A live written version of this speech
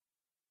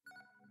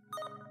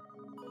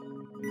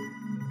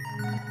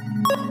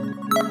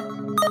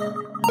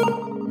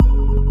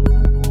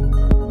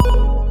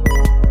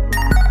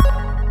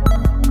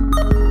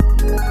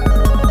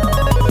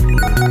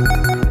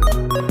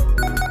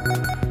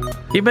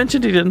He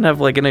mentioned he didn't have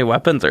like any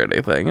weapons or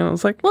anything, and I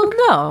was like, Well,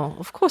 no,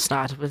 of course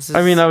not.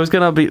 I mean, I was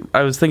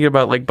thinking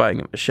about like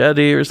buying a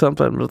machete or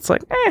something, but it's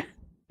like,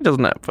 he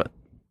doesn't have. But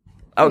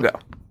I'll go.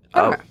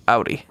 Okay.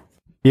 Outie.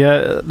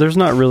 Yeah, there's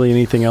not really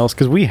anything else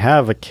because we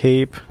have a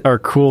cape, our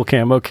cool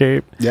camo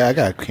cape. Yeah, I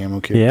got a camo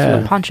cape.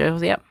 Yeah,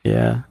 ponchos. Yep.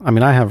 Yeah, I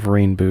mean, I have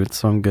rain boots,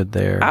 so I'm good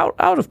there. Out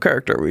of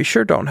character, we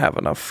sure don't have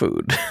enough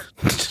food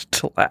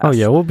to last. Oh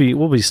yeah, we'll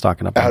be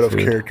stocking up. Out on of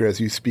food. character as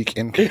you speak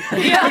in. I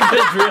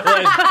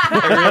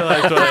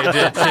realized what I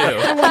did too.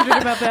 I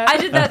wondered about that. I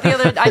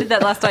did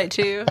that last night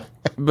too.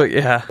 But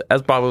yeah,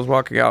 as Bob was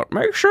walking out,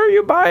 make sure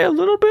you buy a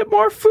little bit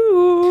more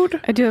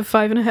food. I do have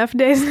 5.5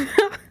 days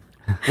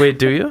Wait,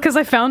 do you? because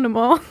I found them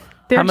all.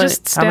 They're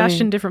just stashed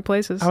in different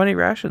places. How many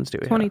rations do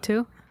we have?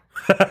 22.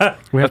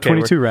 We have Okay,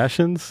 22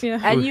 rations. Yeah.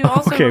 And you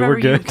also Okay, remember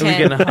we're good. We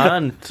can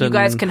hunt. you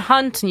guys can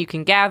hunt and you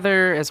can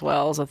gather as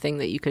well as a thing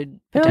that you could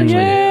Hell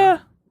potentially yeah,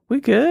 we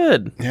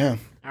good. Yeah. do.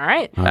 All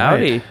right. All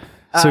Howdy. right.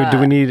 So do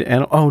we need?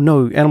 Oh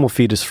no, animal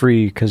feed is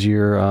free because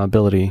your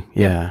ability.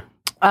 Yeah.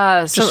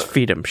 Just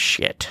feed him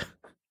shit.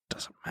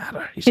 Doesn't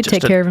matter. He's He'd just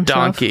take a care of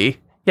himself. donkey.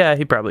 Yeah,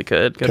 he probably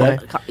could.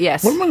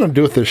 yes. What am I going to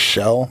do with this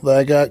shell that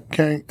I got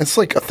carrying? It's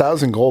like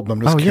 1,000 gold, but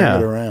I'm just carrying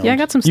it around. Yeah, I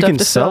got some You stuff can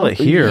to sell it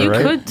here, You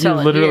right? could sell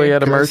You it literally here.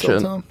 at a Can I sell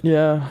merchant. some?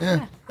 Yeah.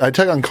 Yeah. I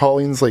took on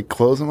Colleen's like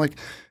clothes. I'm like,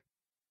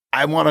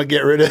 I want to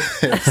get rid of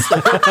this.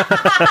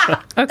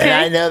 Okay. And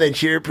I know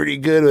that you're pretty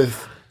good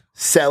with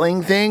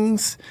selling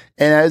things.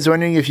 And I was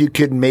wondering if you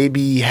could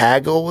maybe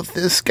haggle with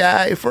this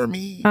guy for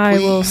me. I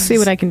will see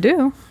what I can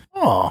do.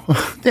 Oh,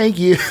 thank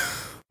you.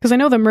 Because I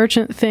know the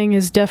merchant thing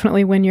is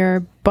definitely when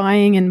you're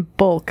buying in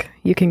bulk,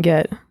 you can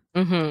get.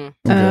 Mm-hmm.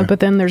 Okay. But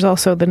then there's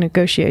also the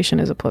negotiation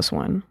is a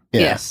 +1. Yeah.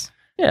 Yes.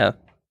 Yeah.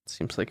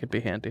 Seems like it'd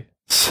be handy.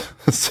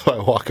 So I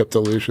walk up to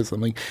Lucius.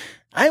 I'm like,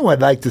 I would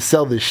like to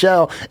sell this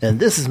shell, and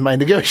this is my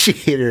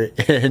negotiator,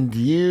 and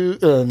you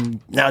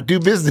now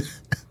do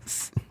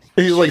business.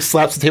 And he like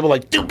slaps the table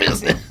like, do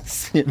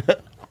business. You know?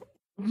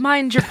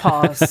 Mind your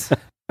paws.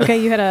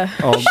 Okay, you had a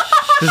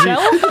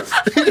Shell?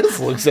 He just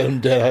looks at him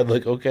dead-eyed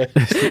like, okay.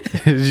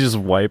 Did you just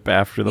wipe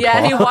after the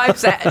Yeah, paw?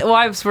 he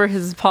wipes where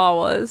his paw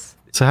was.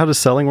 So how does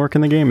selling work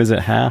in the game? Is it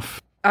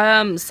half?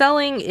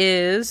 Selling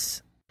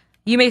is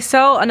you may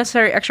sell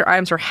unnecessary extra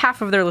items for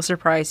half of their listed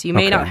price. You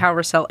may not,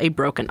 however, sell a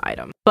broken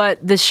item.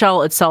 But the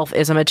shell itself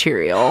is a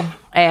material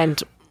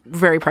and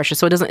very precious,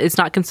 so it's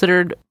not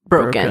considered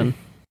broken.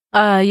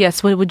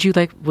 Yes, what would you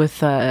like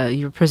with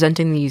you're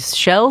presenting these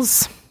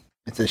shells?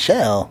 It's a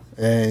shell.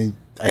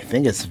 I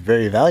think it's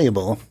very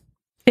valuable.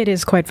 It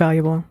is quite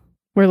valuable.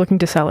 We're looking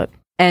to sell it.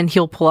 And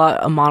he'll pull out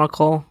a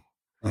monocle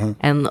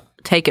and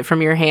take it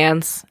from your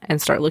hands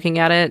and start looking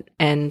at it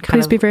and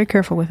Please be very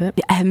careful with it.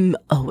 I'm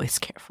always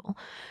careful.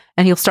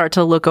 And he'll start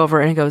to look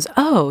over and he goes,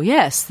 oh,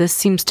 yes, this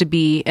seems to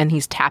be, and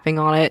he's tapping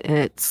on it, and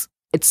it's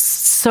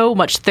so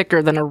much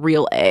thicker than a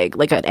real egg,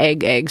 like an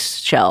egg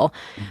shell.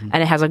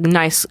 And it has a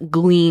nice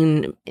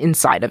gleam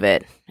inside of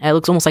it. And it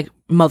looks almost like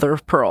mother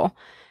of pearl.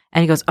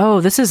 And he goes,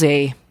 oh, this is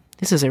a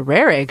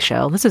rare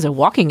eggshell. This is a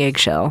walking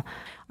eggshell.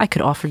 I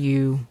could offer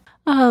you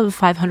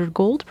 500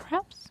 gold,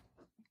 perhaps.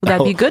 Would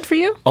that be good for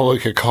you? I'll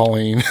look at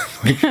Colleen.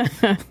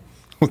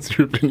 What's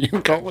your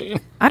opinion,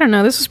 Colleen? I don't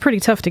know. This is pretty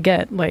tough to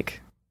get.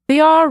 They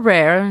are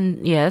rare,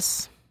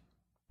 yes.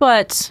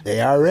 But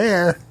They are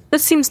rare.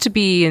 this seems to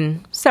be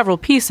in several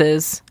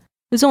pieces.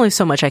 There's only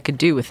so much I could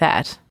do with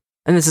that.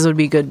 And would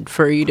be good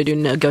for you to do a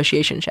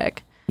negotiation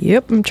check.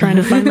 Yep, I'm trying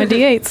to find my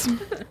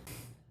D8s.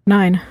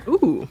 9.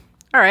 Ooh.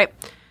 All right.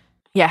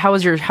 Yeah,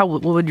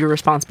 what would your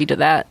response be to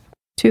that?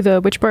 To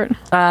the which part?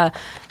 Well,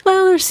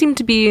 there seem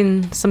to be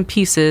in some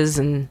pieces,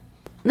 and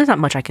there's not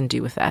much I can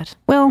do with that.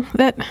 Well,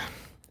 that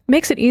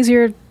makes it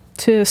easier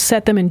to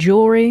set them in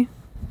jewelry.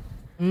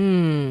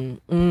 I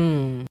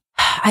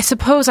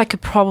suppose I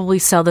could probably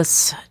sell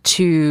this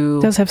to...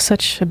 It does have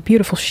such a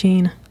beautiful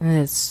sheen.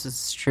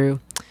 It's true.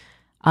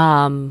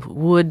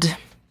 Would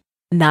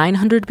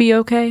 900 be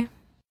okay?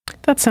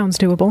 That sounds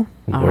doable.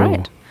 All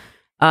right.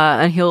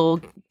 And he'll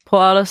pull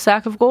out a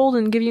sack of gold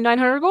and give you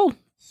 900 gold.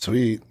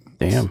 Sweet.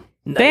 Damn.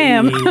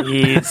 Bam!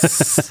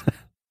 Nice.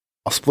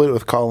 I'll split it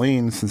with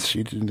Colleen since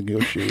she did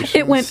negotiations.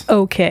 It went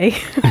okay.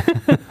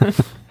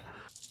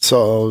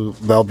 So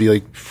that'll be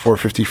like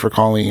 450 for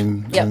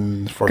Colleen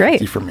and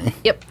 450 for me.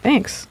 Yep.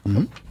 Thanks.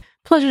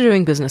 Pleasure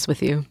doing business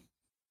with you.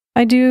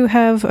 I do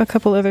have a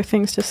couple other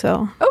things to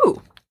sell.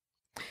 Oh.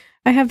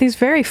 I have these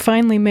very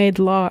finely made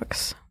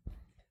locks.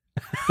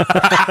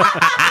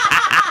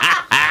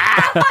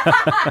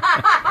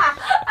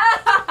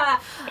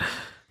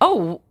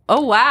 Oh,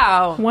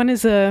 wow. One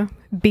is a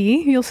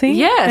bee, you'll see.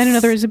 Yes. And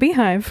another is a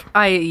beehive.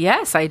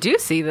 Yes, I do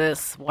see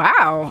this.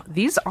 Wow.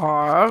 These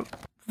are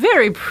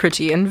very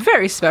pretty and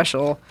very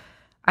special.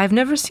 I've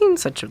never seen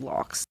such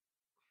locks.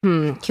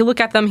 He'll look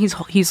at them.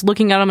 He's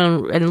looking at them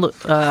and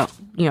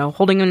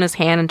holding them in his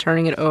hand and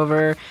turning it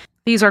over.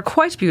 These are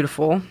quite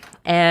beautiful.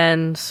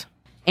 And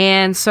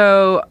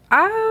so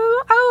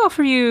I'll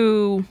offer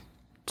you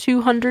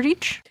 200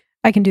 each.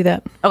 I can do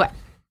that. Okay.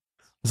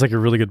 It's like a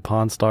really good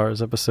Pawn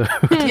Stars episode.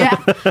 Yeah.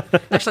 Actually,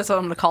 that's what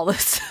I'm going to call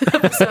this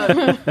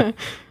episode.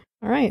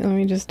 All right, let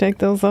me just take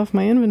those off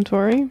my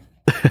inventory.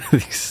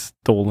 These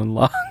stolen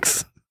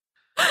locks.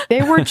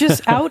 They were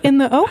just out in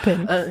the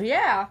open.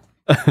 Yeah.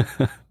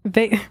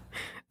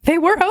 They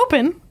were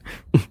open.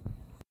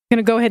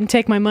 Gonna go ahead and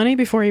take my money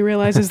before he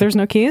realizes there's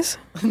no keys.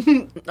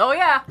 Oh,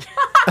 yeah.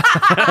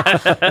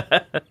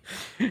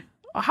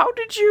 How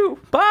did you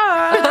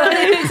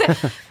buy?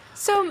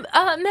 So,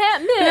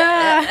 Matt,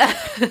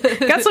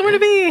 Got somewhere to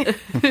be.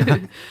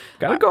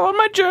 Gotta go on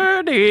my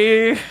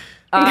journey.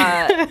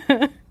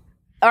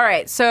 all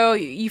right, so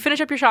you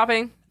finish up your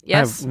shopping.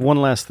 Yes. I have one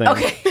last thing.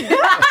 Okay.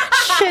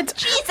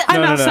 Shit.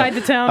 I'm outside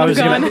the town. I I'm was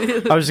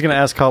gone. just gonna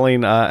ask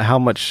Colleen, how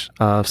much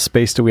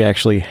space do we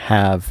actually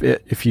have,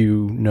 if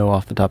you know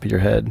off the top of your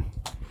head?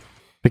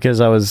 Because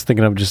I was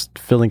thinking of just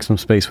filling some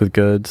space with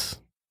goods,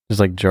 just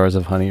like jars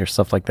of honey or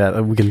stuff like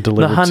that we can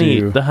deliver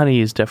to. The honey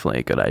is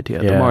definitely a good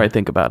idea. Yeah. The more I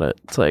think about it,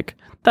 it's like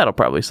that'll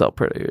probably sell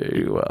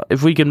pretty well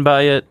if we can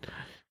buy it.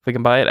 If we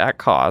can buy it at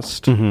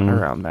cost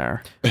around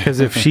there.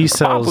 Because if she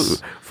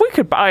sells, If we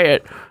could buy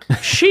it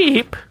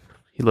cheap,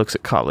 he looks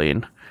at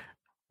Colleen.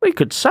 We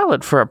could sell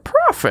it for a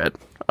profit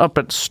up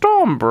at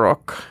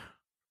Stormbrook.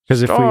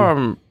 because if we,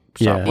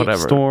 Whatever.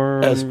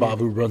 Storm, As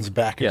Babu runs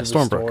back into the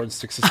Stormbrook. store and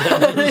sticks his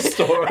head in the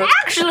store.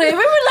 Actually, we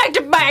would like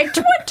to buy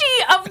 20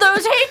 of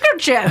those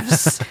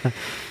handkerchiefs.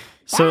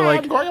 so I'm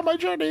like, going on my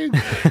journey.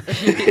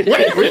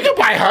 Wait, we can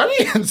buy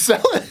honey and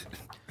sell it.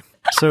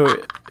 so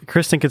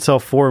Kristen could sell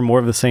 4 more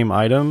of the same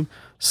item.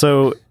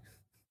 So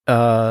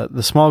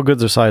the small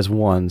goods are size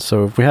 1.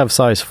 So if we have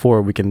size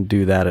 4, we can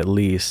do that at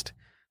least.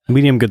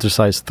 Medium goods are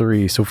size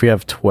 3. So if we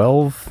have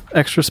 12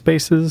 extra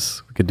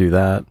spaces, we could do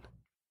that.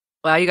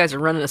 Wow, you guys are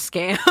running a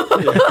scam.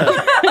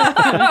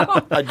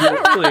 I do.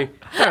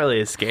 Not really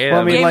a scam.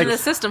 Well, I mean, Game like, to the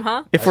system,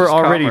 huh? If we're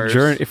already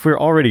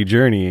commerce.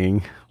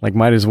 journeying, like,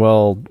 might as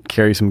well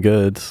carry some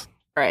goods.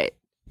 Right.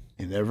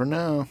 You never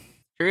know.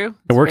 True.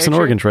 It works in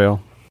Very Oregon true.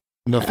 Trail.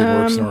 Nothing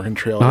works in Oregon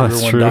Trail. Oh,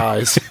 that's Everyone true.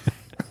 dies.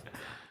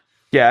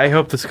 Yeah, I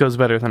hope this goes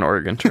better than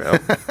Oregon Trail.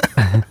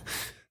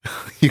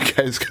 You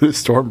guys go to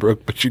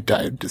Stormbrook, but you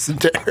die of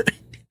dysentery.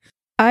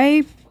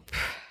 I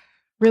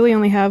really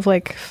only have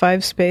like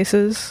 5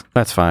 spaces.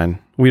 That's fine.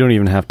 We don't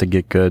even have to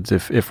get goods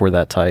if we're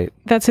that tight.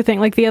 That's the thing.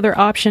 Like the other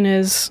option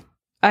is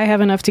I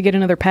have enough to get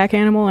another pack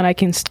animal and I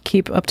can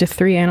keep up to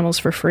 3 animals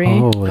for free.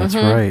 Oh, that's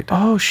right.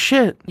 Oh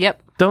shit!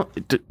 Yep.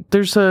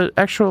 There's a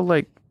actual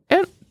like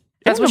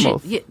That's animal.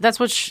 what that's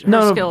what her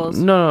no, skill is.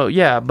 no,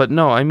 yeah, but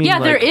no, I mean, Yeah,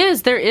 like,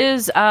 there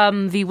is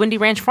the Windy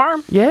Ranch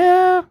Farm.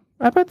 Yeah,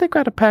 I bet they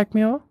got a pack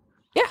mule.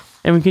 Yeah.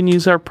 And we can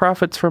use our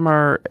profits from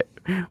our.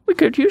 We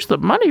could use the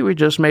money we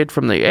just made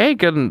from the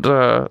egg and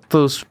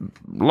those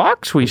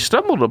locks we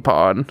stumbled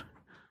upon.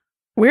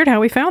 Weird how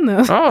we found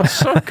those. Oh,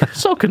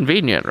 so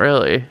convenient,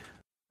 really.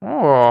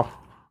 Oh,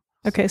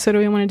 Okay, so do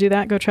we want to do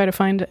that? Go try to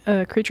find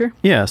a creature?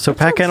 Yeah, so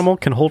pack animal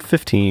can hold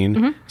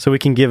 15. So we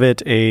can give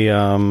it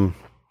a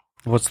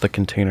what's the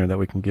container that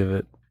we can give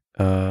it?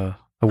 A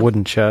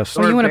wooden chest.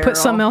 Or you want to put barrel.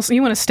 something else?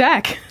 You want to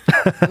stack?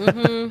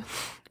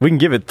 We can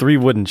give it 3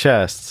 wooden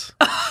chests.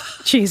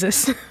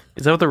 Jesus. is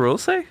that what the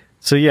rules say?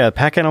 So yeah,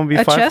 pack animal would be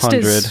A 500. chest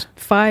is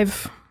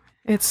 5.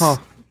 It's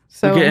Oh.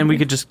 so And we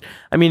could just.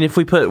 I mean, if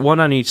we put one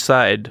on each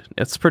side,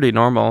 it's pretty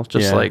normal.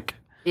 Just Yeah. like.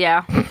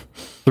 Yeah.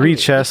 3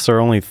 chests are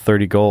only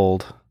 30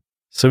 gold.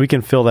 So we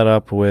can fill that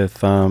up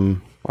with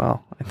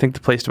Well, I think the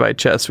place to buy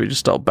chests we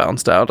just all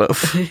bounced out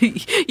of.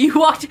 You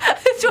walked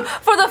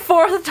for the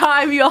 4th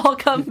time. You all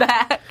come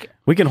back.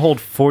 we can hold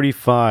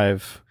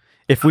 45.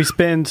 If we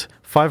spend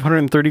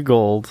 530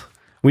 gold,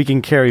 we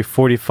can carry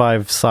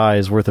 45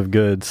 size worth of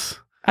goods.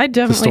 I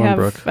definitely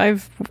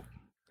Stormbrook.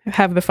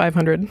 have the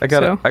 500.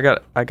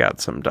 I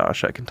got some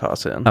dosh I can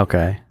toss in.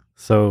 Okay.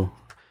 So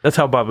That's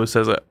how Babu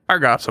says it. I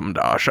got some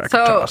dosh I can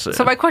toss in.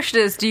 So my question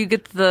is, do you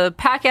get the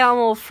pack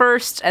animal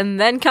first and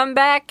then come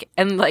back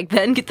and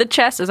then get the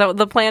chest? Is that what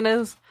the plan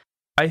is?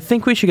 I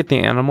think we should get the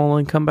animal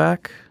and come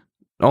back,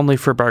 only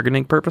for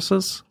bargaining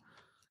purposes.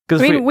 I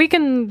Because mean, we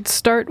can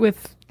start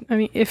with. I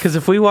mean,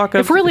 if we walk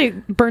up, if we're really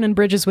burning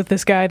bridges with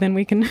this guy, then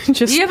we can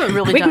just. You haven't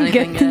really we done can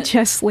anything get the yet.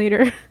 chests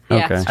later.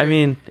 Yeah, Okay. I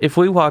mean, if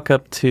we walk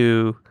up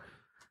to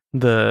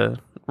the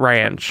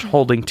ranch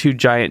holding 2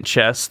 giant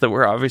chests that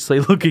we're obviously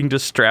looking to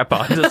strap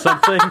onto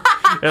something,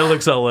 it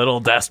looks a little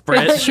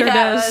desperate. Sure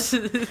does.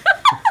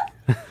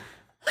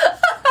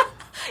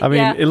 I mean,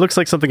 Yeah. it looks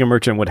like something a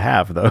merchant would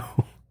have, though.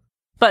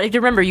 But if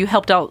you remember, you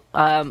helped out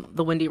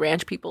the Windy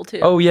Ranch people too.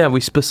 Oh yeah, we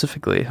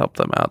specifically helped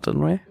them out,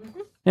 didn't we?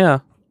 Yeah.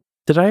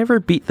 Did I ever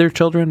beat their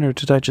children, or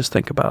did I just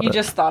think about you it?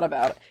 just thought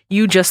about it.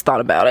 You just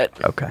thought about it.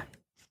 Okay,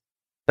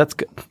 that's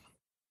good.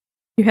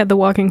 You had the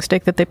walking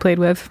stick that they played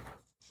with.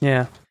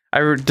 Yeah,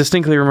 I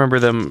distinctly remember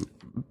them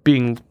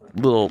being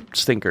little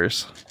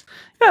stinkers.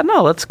 Yeah,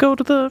 no, let's go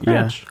to the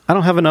ranch. I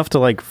don't have enough to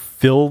like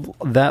fill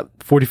that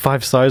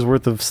 45 size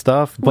worth of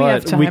stuff, We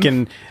have but we time.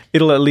 can.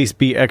 It'll at least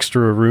be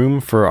extra room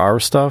for our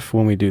stuff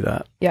when we do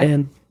that. Yeah.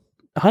 And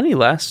honey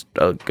lasts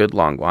a good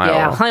long while.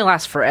 Yeah, honey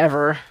lasts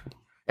forever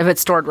if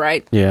it's stored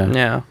right. Yeah.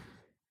 Yeah.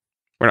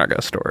 We're not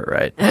going to store it,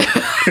 right?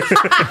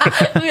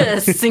 We're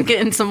gonna sink it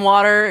in some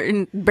water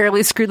and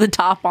barely screw the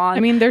top on. I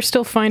mean, they're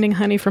still finding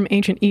honey from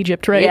ancient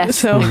Egypt, right? yes,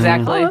 So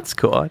exactly. Oh, that's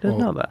cool. I didn't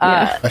know that.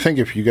 I think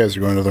if you guys are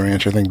going to the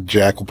ranch, I think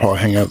Jack will probably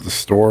hang out at the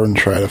store and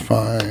try to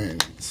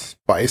find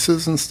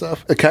spices and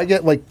stuff. Can I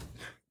get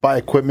buy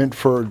equipment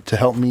to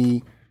help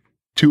me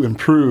to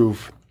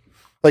improve?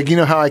 Like, you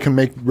know how I can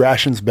make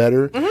rations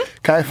better? Mm-hmm.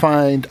 Can I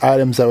find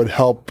items that would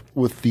help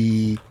with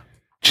the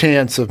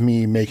chance of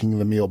me making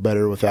the meal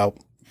better without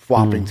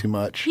flopping too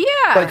much? Yeah.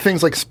 Like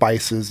things like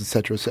spices, et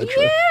cetera, et cetera.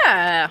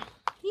 Yeah.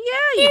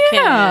 Yeah, you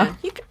can.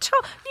 You could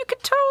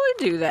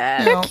totally do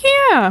that. heck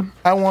yeah.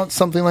 I want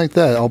something like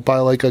that. I'll buy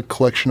a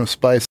collection of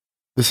spices.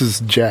 This is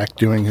Jack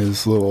doing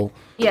his little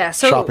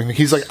shopping.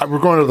 He's like, we're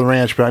going to the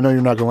ranch, but I know you're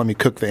not going to let me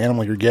cook the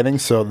animal you're getting,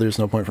 so there's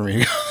no point for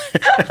me to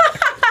go.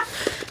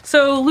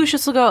 So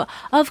Lucius will go,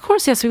 of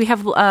course, yes, we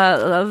have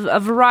a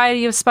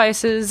variety of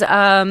spices.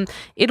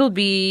 It'll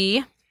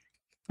be,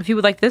 if you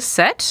would like this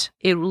set,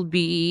 it will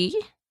be,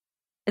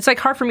 it's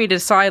hard for me to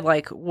decide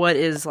what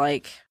is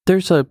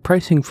There's a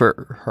pricing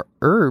for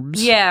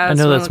herbs. Yeah, I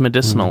know that's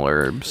medicinal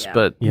herbs,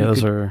 but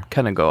those are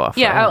kind of go off.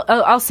 Yeah,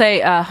 I'll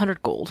say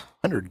 100 gold.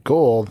 100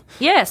 gold.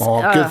 Yes.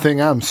 Oh, good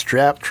thing I'm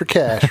strapped for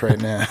cash right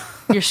now.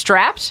 You're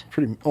strapped?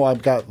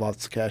 I've got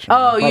lots of cash.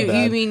 Oh, you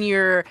mean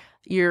you're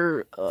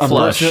I'm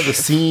flush. looking at the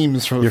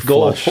seams from You're the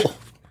gold. flush.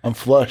 I'm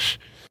flush.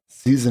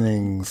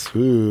 Seasonings.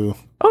 Ooh.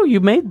 Oh, you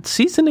made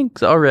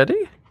seasonings already?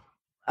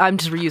 I'm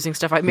just reusing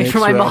stuff I made Makes for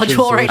my rations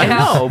module right I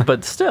now. know,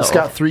 but still. It's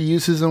got 3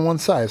 uses in one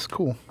size.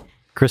 Cool.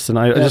 Kristen,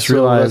 I just So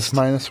realized that's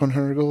minus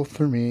 100 gold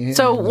for me.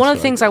 So and one of that's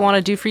the things I want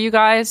to do for you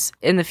guys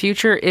in the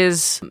future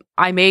is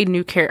I made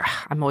new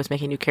I'm always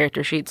making new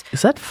character sheets,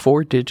 Is that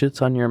 4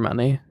 digits on your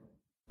money?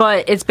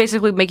 but it's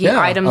basically making Yeah,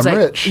 items I'm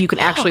that rich. you can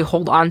actually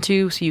hold on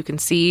to so you can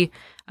see.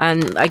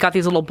 And I got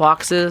these little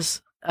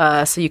boxes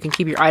so you can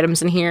keep your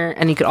items in here,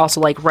 and you could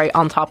also write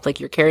on top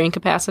your carrying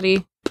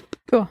capacity.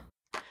 Cool.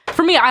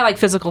 For me, I like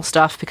physical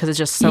stuff because it's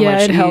just so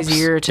much it helps.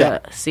 easier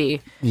to see.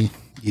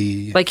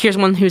 Yeah. Here's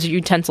one who's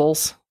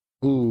utensils.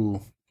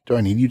 Ooh. Do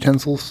I need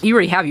utensils? You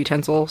already have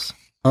utensils.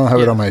 I don't have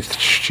it on my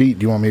sheet.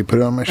 Do you want me to put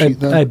it on my sheet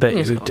then? I bet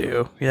Yes, you go.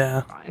 do.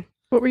 Yeah. Fine.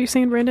 What were you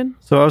saying, Brandon?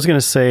 So I was going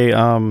to say,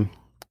 I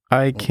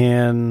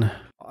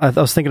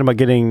was thinking about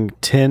getting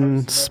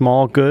 10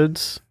 small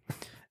goods,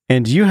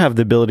 and you have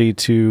the ability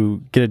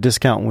to get a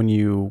discount when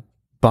you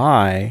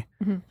buy,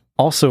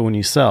 also when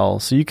you sell.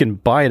 So you can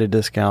buy at a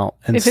discount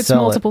and If it's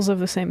sell multiples of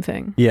the same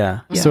thing. it.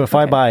 Yeah. Yeah, So if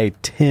I okay. buy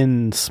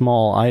 10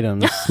 small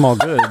items, small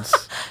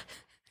goods,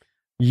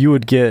 you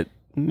would get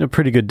a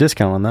pretty good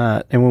discount on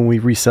that. And when we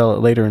resell it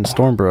later in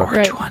Stormbrook, Or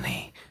Right.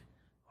 20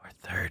 or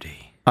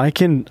 30. I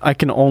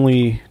can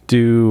only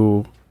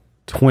do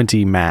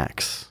 20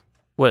 max.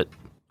 What?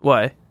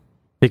 Why?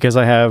 Because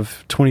I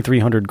have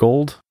 2,300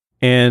 gold,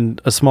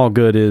 and a small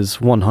good is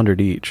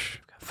 100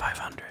 each.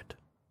 500.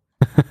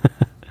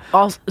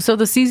 Also, so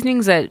the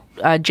seasonings that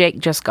Jake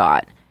just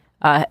got,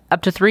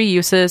 up to 3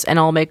 uses, and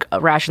I'll make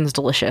rations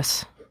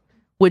delicious.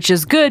 Which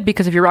is good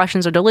because if your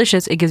rations are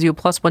delicious, it gives you a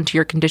 +1 to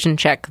your condition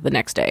check the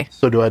next day.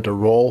 So do I have to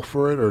roll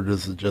for it, or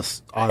does it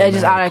just automatically? It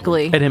just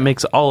automatically. And it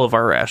makes all of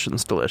our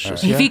rations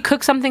delicious. If he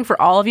cooks something for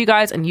all of you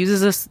guys and uses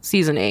this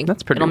seasoning,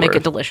 That's pretty it'll make it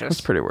worth- delicious. That's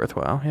pretty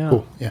worthwhile. Yeah.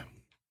 Cool. Yeah.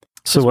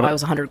 So That's what why it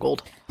was 100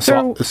 gold.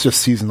 So- It's just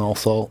seasonal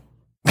salt.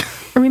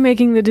 Are we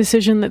making the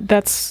decision that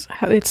that's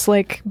how it's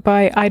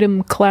by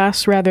item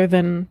class rather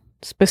than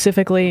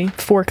specifically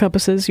 4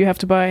 compasses you have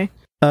to buy?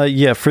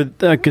 Yeah, for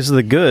because of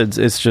the goods,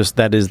 it's just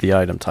that is the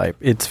item type.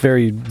 It's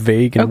very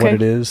vague in what Okay.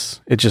 it is.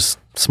 It's just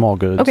small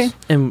goods. Okay.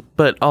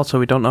 But also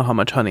we don't know how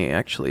much honey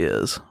actually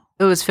is.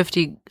 It was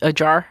 50 a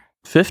jar.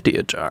 50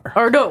 a jar.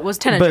 Or no, it was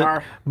 10 a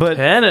jar. But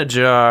 10 a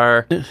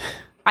jar.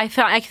 I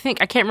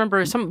can't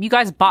remember. You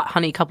guys bought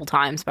honey a couple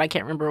times, but I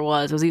can't remember what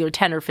it was. It was either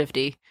 10 or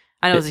 50.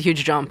 I know it was a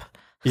huge jump.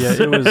 yeah,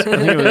 it was.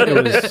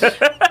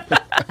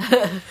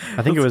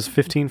 I think it was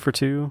 15 for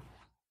 2.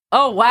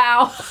 Oh,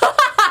 wow.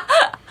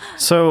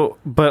 So,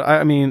 but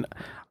I mean,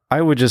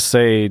 I would just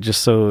say,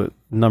 just so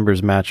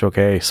numbers match,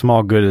 okay,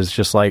 small good is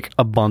just like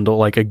a bundle,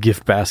 like a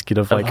gift basket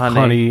of like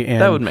honey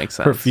and That would make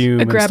sense. perfume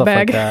A and grab stuff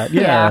bag. like that.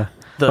 Yeah.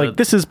 Yeah. Like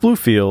this is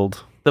Bluefield.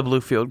 The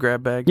Bluefield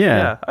grab bag.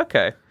 Yeah.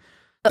 Okay.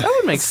 That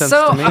would make sense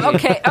So, to me.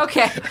 okay.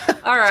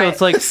 All right.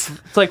 So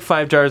it's like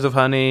 5 jars of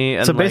honey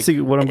and So basically,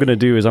 what I'm going to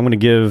do is I'm going to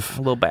give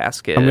a little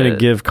basket. I'm going to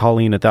give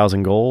Colleen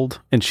 1,000 gold,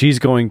 and she's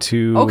going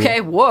to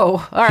Okay, whoa.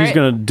 All right. she's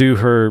going to do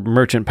her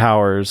merchant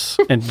powers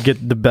and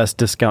get the best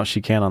discount she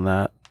can on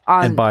that,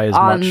 and buy as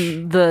on much.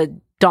 the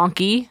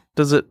donkey.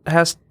 Does it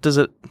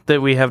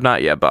that we have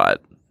not yet bought?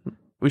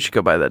 We should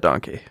go buy that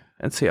donkey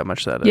and see how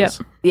much that is.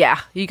 Yep. Yeah,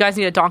 you guys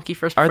need a donkey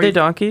first. Are before they you-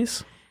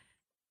 donkeys?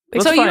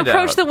 Let's So you find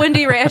approach out. the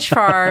Windy Ranch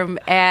Farm,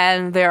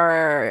 and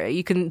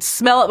you can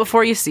smell it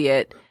before you see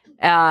it.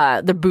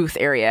 The booth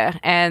area,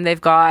 and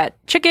they've got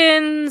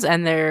chickens,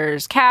 and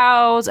there's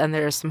cows, and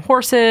there's some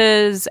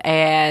horses,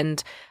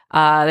 and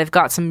they've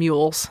got some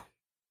mules.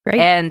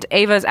 Great. And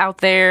Ava's out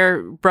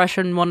there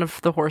brushing one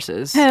of the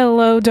horses.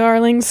 Hello,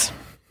 darlings.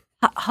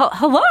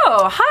 Hello,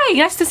 hi,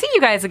 nice to see you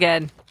guys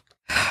again.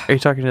 Are you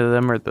talking to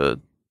them or the...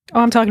 Oh,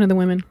 I'm talking to the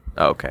women.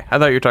 Oh, okay. I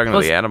thought you were talking to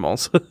the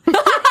animals.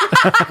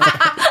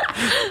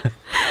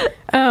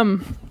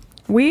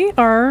 We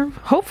are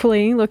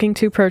hopefully looking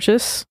to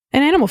purchase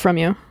an animal from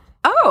you.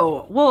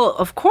 Oh, well,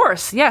 of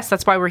course. Yes,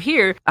 that's why we're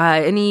here.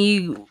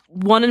 Any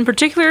one in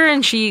particular?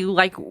 And she,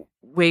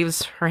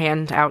 waves her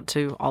hand out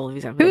to all of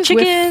these animals.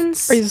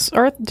 Chickens.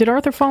 Did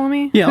Arthur follow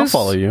me? Yeah, I'll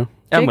follow you.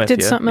 I'm Jake with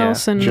did you, something yeah.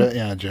 else, and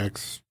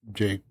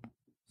Jake.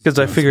 Because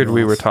I figured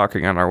we were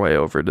talking on our way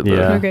over to the...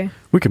 Yeah. okay.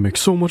 We can make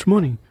so much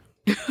money.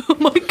 Oh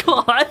my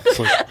god. It's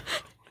like,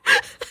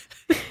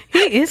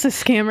 He is a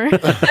scammer.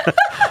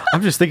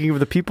 I'm just thinking of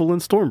the people in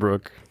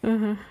Stormbrook.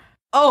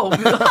 Oh.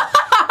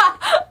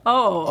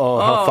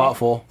 how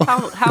thoughtful.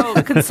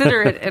 How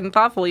considerate and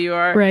thoughtful you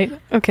are. Right.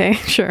 Okay.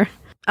 Sure.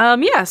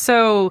 Yeah.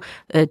 So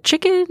a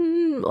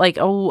chicken,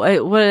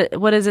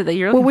 what is it that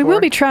you're looking Well, we for? will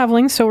be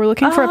traveling, so we're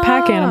looking for a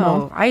pack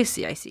animal. Oh, I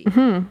see.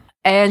 Hmm.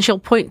 And she'll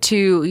point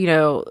to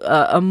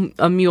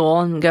a mule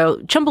and go,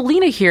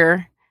 Chumbelina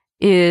here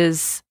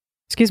is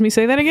Excuse me.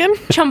 Say that again.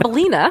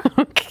 Chumbelina.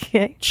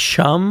 Okay.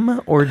 Chum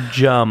or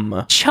Jum?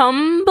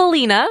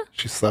 Chumbelina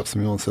She slaps the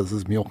mule and says,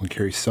 "This mule can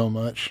carry so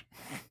much."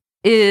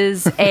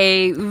 is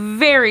a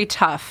very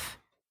tough,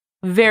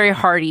 very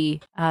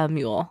hardy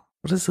mule.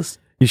 What is this?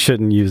 You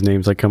shouldn't use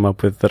names I come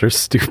up with that are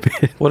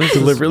stupid. What is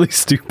deliberately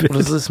stupid? What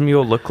does this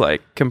mule look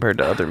like compared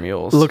to other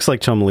mules? Looks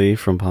like Chum Lee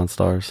from Pawn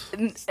Stars.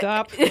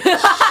 Stop.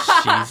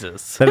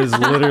 Jesus. That is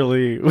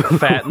literally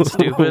Fat and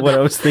stupid. what I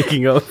was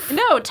thinking of.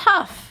 No,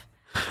 tough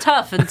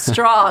and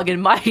strong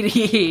and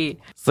mighty.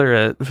 Is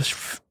there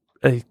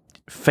a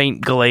faint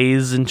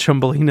glaze in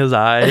Chumbelina's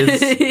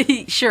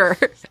eyes? Sure.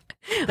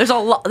 There's a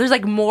lot. There's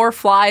more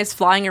flies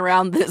flying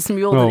around this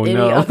mule than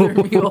any other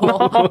mule.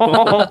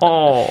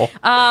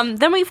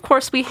 Then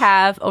we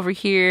have over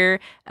here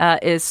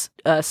is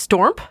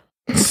Stormp.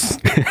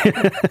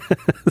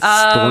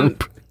 Stormp.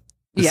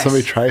 Did Yes.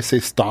 somebody try to say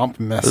stomp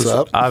and mess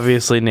up?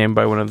 Obviously named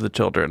by one of the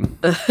children.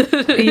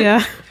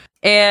 Yeah.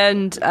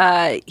 And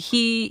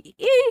he's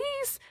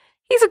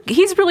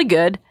really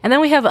good. And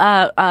then we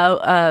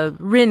have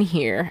Rin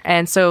here,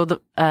 and so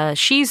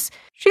she's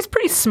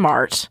pretty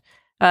smart.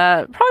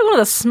 Probably one of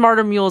the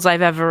smarter mules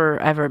I've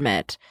ever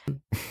met.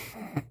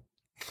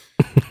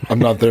 I'm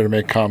not there to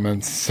make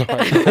comments, so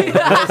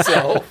I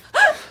myself.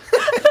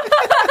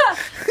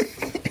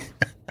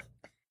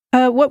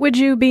 What would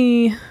you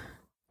be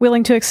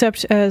willing to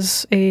accept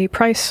as a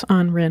price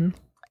on Rin?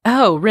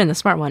 Oh, Rin, the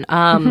smart one.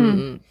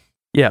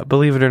 Yeah,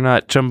 believe it or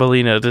not,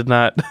 Chumbelina did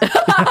not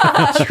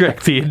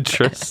strike the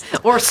interest.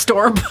 Or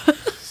Storm,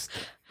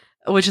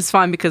 which is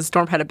fine because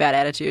Storm had a bad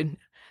attitude.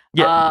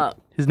 Yeah,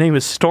 his name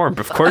is Storm.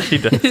 Of course he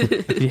does.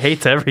 He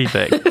hates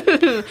everything.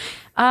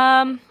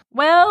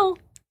 Well,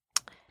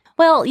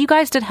 you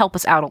guys did help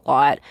us out a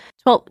lot.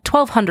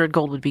 1,200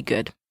 gold would be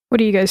good. What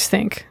do you guys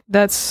think?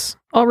 That's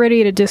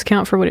already at a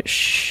discount for what it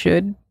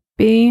should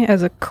be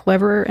as a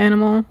clever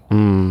animal.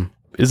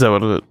 Is that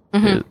what it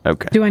is?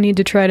 Okay. Do I need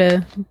to try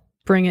to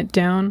bring it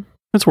down?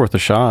 It's worth a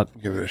shot.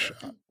 Give it a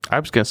shot. I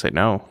was going to say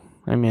no.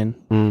 I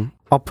mean...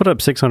 I'll put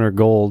up 600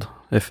 gold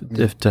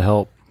if to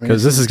help.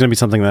 Because this is going to be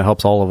something that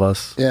helps all of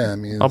us. Yeah, I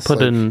mean, I'll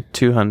put in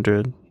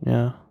 200.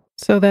 Yeah.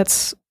 So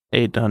that's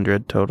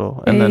 800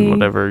 total. And then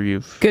whatever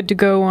you've... good to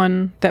go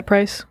on that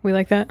price. We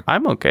like that.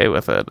 I'm okay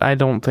with it. I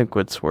don't think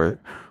it's worth...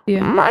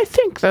 Yeah. I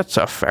think that's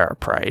a fair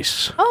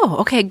price. Oh,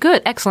 okay,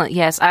 good, excellent.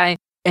 Yes, and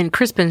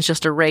Crispin's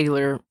just a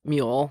regular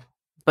mule,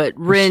 but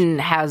Rin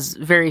has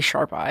very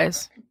sharp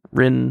eyes.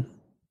 Rin,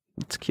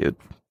 it's cute.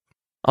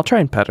 I'll try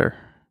and pet her.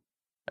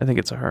 I think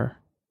it's a her.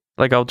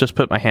 I'll just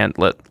put my hand,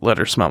 let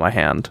her smell my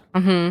hand.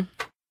 Mm-hmm.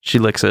 She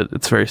licks it.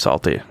 It's very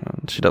salty.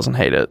 She doesn't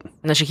hate it. And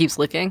then she keeps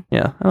licking.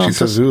 Yeah. She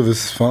says, "Ooh,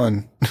 this is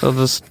fun." I'll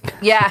just...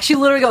 Yeah, she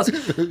literally goes,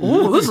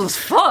 "Ooh, this is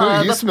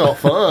fun." Ooh, you smell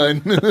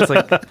fun. It's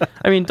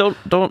I mean,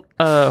 don't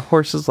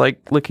horses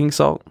like licking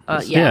salt?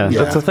 Yeah.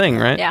 That's a thing,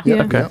 right? Yeah.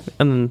 Yeah. Okay. Yeah.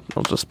 And then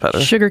I'll just pet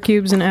her. Sugar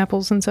cubes and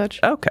apples and such.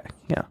 Okay.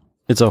 Yeah.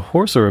 It's a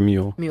horse or a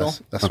mule? Mule.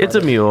 That's It's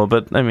a mule,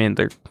 but I mean,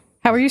 they're...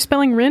 How are you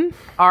spelling Rin?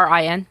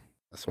 Rin.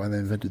 That's why they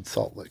invented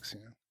salt licks.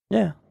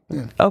 Yeah.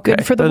 Yeah. Okay.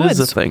 Good for the That is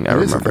woods. a thing I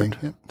It is a remembered.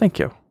 thing, yeah. Thank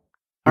you.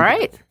 All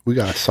right. We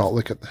got a salt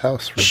lick at the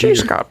house. For She's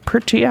dinner. got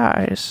pretty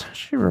eyes.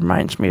 She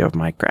reminds me of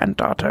my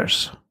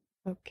granddaughters.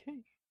 Okay.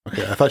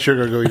 Okay, I thought you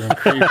were going to go even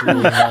creepier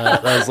than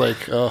that. I was like,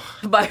 oh.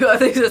 I think I was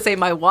going to say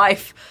my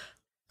wife.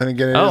 And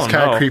again, it is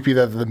kind of creepy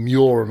that the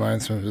mule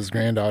reminds him of his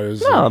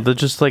granddaughters. No, they're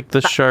just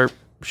the sharp...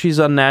 She's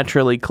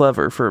unnaturally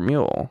clever for a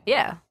mule.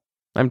 Yeah.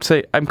 I'm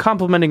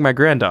complimenting my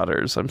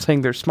granddaughters. I'm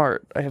saying they're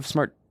smart. I have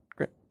smart...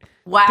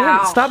 Wow.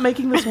 Damn it, stop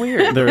making this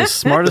weird. They're as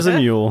smart as a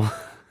mule.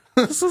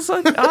 This is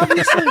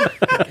obviously...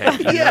 Okay,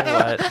 you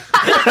know what?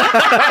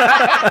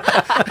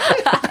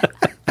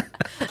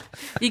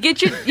 You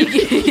get your...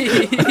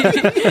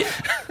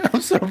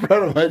 I'm so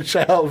proud of my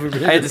child for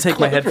being I had to take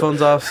my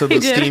headphones off so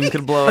the steam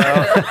could blow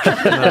out.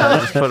 And then I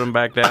just put them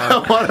back I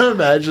down. want to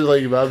imagine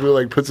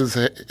Babu puts his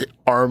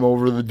arm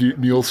over the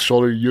mule's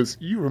shoulder. He goes,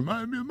 "You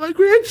remind me of my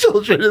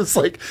grandchildren." It's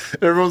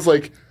everyone's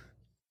like,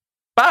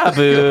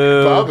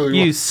 Babu, Babu.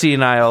 you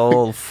senile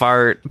old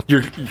fart.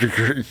 Your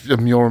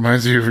mule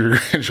reminds you of your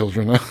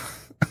grandchildren. Huh?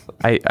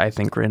 I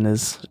think Rin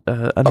is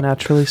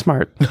unnaturally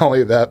smart. Not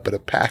only that, but a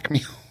pack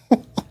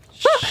mule.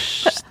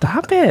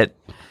 Stop it.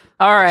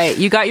 All right,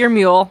 you got your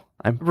mule,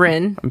 I'm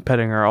Rin. I'm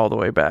petting her all the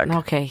way back.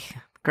 Okay,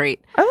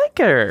 great. I like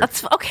her.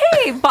 That's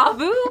okay,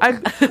 Babu.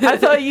 I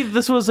thought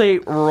this was a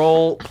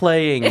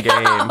role-playing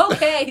game.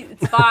 Okay,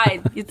 it's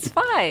fine. It's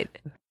fine.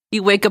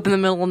 You wake up in the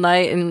middle of the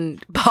night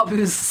and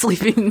Babu's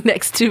sleeping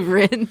next to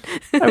Rin.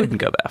 I wouldn't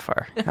go that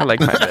far. I like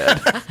my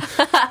bed.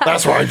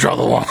 That's where I draw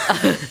the line.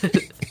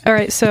 All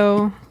right,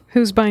 so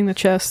who's buying the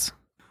chests?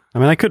 I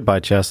mean, I could buy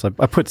chests. I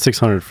put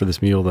 600 for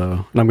this mule,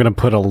 though. And I'm going to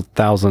put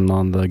 1,000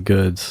 on the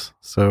goods.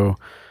 So,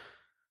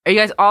 Are you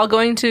guys all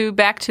going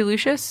back to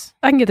Lucius?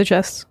 I can get the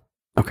chests.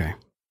 okay.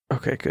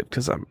 Okay, good,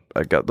 because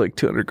I got like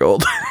 200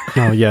 gold.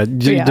 Oh, yeah.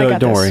 Yeah, I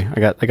got don't this. worry. I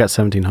got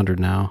 1,700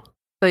 now.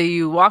 So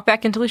you walk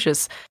back into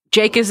Lucius.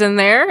 Jake is in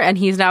there, and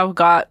he's now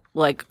got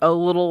like a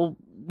little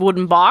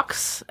wooden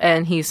box,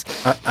 and he's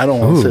I don't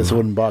want to say Ooh. it's a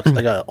wooden box.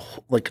 I got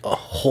a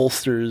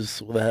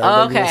holsters that have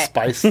like Okay. little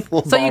spice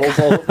little So you bottles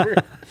all over.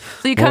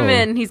 so you come Whoa.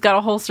 in. He's got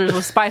a holsters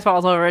with spice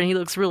bottles over, and he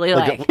looks really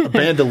Like a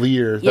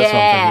bandolier. That's what I'm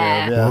Yeah.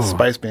 thinking of. Yeah, Whoa.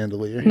 spice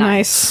bandolier.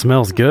 Nice.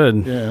 Smells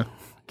good. Yeah.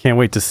 Can't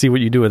wait to see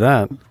what you do with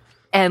that.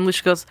 And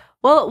Lucius goes,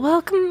 "Well,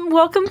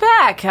 welcome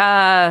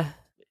back.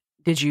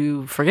 Did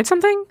you forget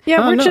something?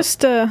 Yeah, Oh, we're no.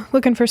 just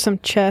looking for some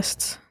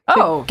chests to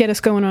Oh, get us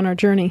going on our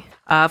journey.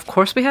 of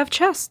course we have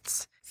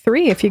chests.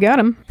 3 if you got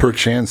them.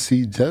 Perchance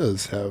he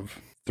does have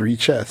 3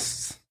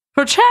 chests.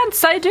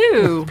 Perchance I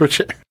do.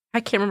 Perchance.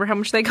 I can't remember how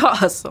much they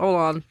cost. Hold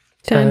on.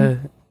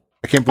 10.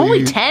 I can't Only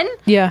believe 10?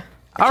 Yeah.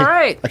 All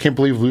right. I can't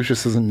believe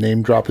Lucius doesn't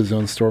name drop his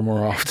own store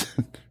more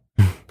often.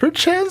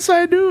 Perchance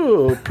I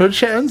do.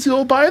 Perchance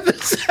you'll buy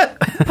this.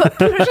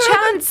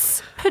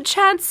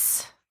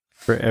 Perchance.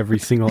 For every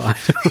single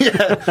item.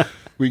 Yeah.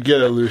 We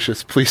get it,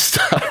 Lucius. Please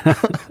stop.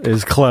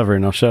 Is clever.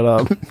 Now shut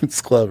up.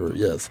 It's clever.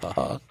 Yes.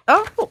 Haha.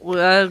 Oh,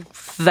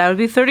 that would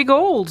be 30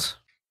 gold.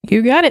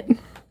 You got it.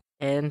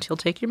 And he'll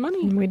take your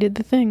money. We did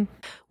the thing.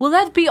 Will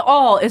that be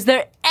all? Is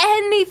there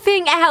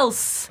anything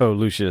else? Oh,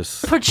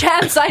 Lucius.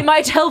 Perchance I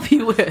might help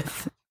you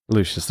with.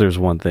 Lucius, there's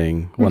one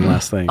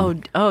last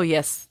thing. Oh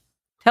yes.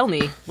 Tell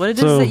me what it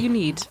is So- that you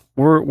need.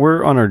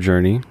 We're on our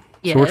journey.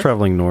 Yes. So we're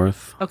traveling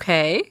north.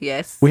 Okay.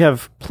 Yes. We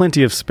have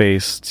plenty of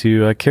space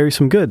to carry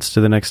some goods to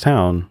the next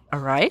town. All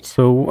right.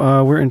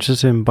 So we're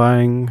interested in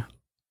buying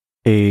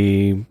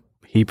a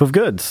heap of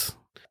goods.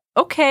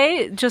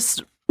 Okay.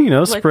 Just You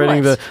know, Like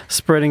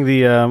spreading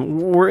the.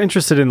 We're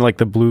interested in like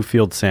the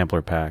Bluefield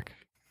sampler pack.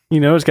 You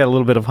know, it's got a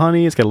little bit of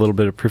honey. It's got a little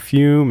bit of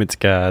perfume. It's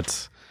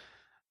got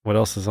what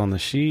else is on the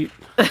sheet?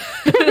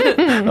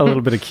 A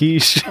little bit of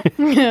quiche.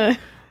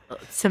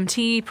 some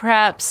tea,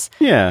 perhaps.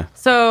 Yeah.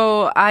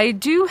 So I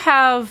do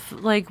have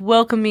like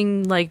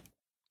welcoming like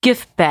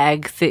gift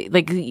bag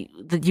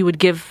that you would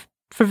give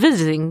for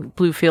visiting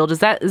Bluefield. Is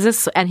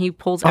this? And he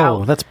pulls Oh,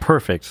 out. that's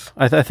perfect.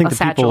 I think A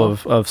the people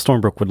satchel. of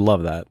Stormbrook would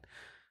love that.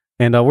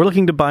 And we're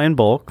looking to buy in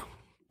bulk,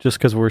 just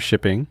because we're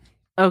shipping.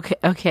 Okay.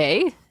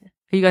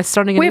 Are you guys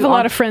starting? We have a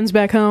lot of friends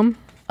back home.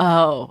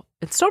 Oh,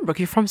 it's Stormbrook.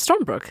 You're from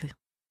Stormbrook.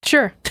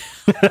 Sure.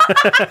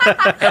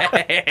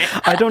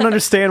 I don't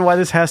understand why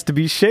this has to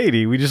be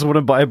shady. We just want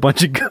to buy a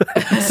bunch of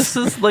goods. This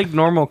is like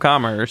normal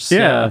commerce.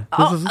 Yeah.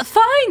 Oh,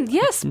 fine.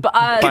 Yes, but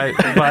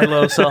Buy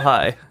low, sell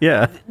high.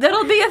 Yeah.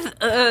 that'll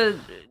be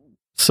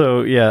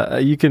So, yeah,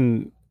 you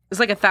can... it's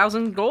like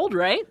 1,000 gold,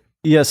 right?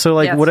 Yeah, so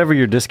like Yes. whatever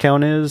your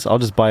discount is, I'll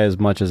just buy as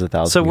much as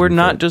 1,000. So we're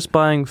not just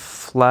buying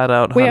flat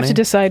out We honey. have to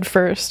decide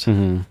first.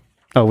 Mm-hmm.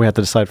 Oh, we have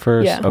to decide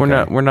first? Yeah.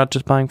 Okay. We're not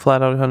just buying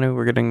flat out honey.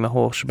 We're getting the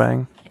whole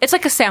shebang. It's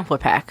like a sampler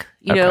pack.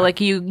 You know, Okay.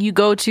 like you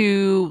go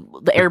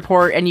to the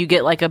airport and you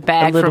get like a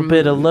bag A little from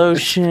bit of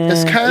lotion.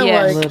 It's kind of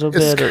Yeah. a like little it's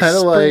bit of kind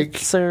of like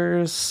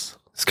spritzers.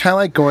 it's kind of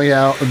like going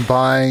out and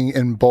buying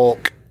in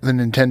bulk the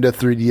Nintendo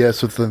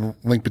 3DS with the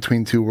Link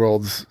Between Two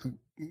Worlds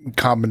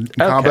combo,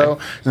 and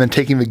then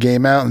taking the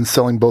game out and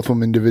selling both of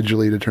them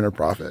individually to turn a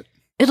profit.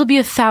 It'll be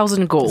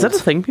 1,000 gold. Is that a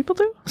thing people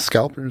do?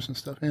 Scalpers and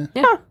stuff. Yeah.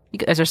 Yeah. You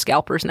guys are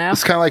scalpers now.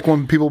 It's kind of like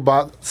when people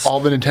bought all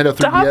the Nintendo 3DS.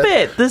 Stop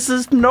it! This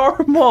is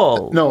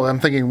normal. No, I'm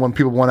thinking when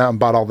people went out and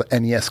bought all the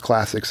NES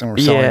classics and were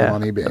selling them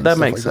on eBay. and that stuff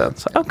makes like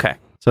sense. Okay.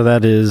 So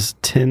that is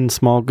 10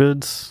 small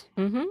goods?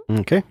 Mm-hmm.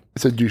 Okay.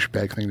 It's a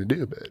douchebag thing to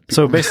do, but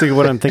So basically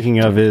what I'm thinking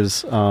of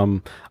is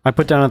I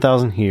put down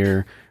 1,000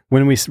 here.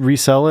 When we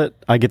resell it,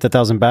 I get the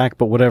 1,000 back,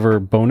 but whatever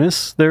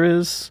bonus there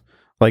is,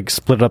 like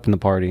split it up in the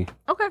party.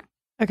 Okay.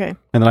 Okay.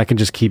 And then I can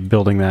just keep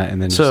building that and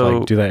then just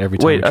like do that every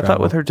time. Wait, we I thought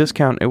travel. with her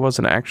discount it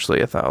wasn't actually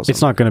 1,000.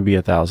 It's not going to be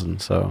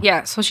 1,000, so.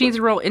 Yeah, so she needs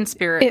to roll in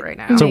spirit It- right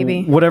now. So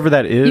Maybe. whatever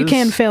that is, You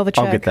can fail the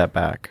I'll check. get that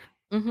back.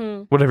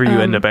 Mm-hmm. whatever you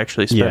end Um, up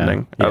actually yeah,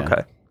 spending. yeah.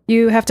 Okay.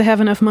 You have to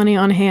have enough money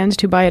on hand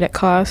to buy it at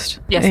cost.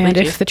 Yes, and they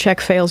do. if the check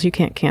fails, you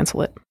can't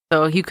cancel it.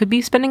 So you could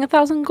be spending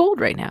 1,000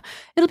 gold right now.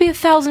 It'll be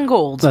 1,000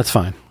 gold. That's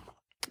fine.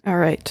 All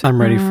right.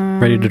 I'm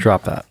ready to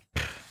drop that.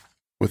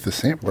 With the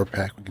sampler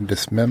pack, we can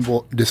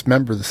dismember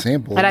the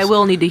samples. And I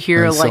will need to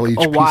hear and sell like each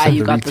piece why at you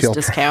the got this retail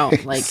discount.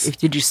 price. Like, if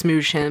did you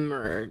smoosh him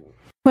or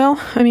Well,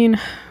 I mean,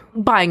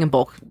 buying in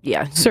bulk?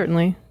 Yeah,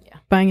 certainly Yeah.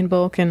 buying in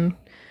bulk and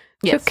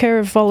yes. took care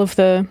of all of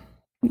the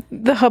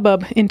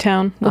hubbub in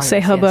town. We'll say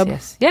yes, hubbub.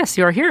 Yes,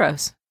 you are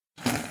heroes.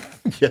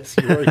 Yes,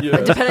 you are.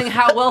 Yes. Depending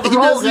how well the He,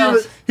 roll doesn't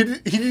goes. even,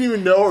 he didn't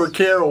even know or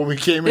care when we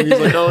came in. He's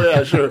like, "Oh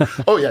yeah, sure.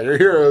 Oh yeah, you're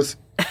heroes."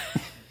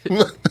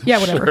 Yeah,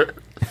 whatever.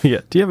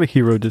 Yeah. Do you have a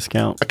hero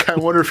discount? I kind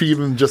of wonder if he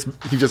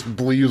just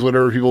believes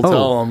whatever people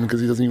tell him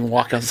because he doesn't even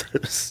walk outside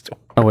the store.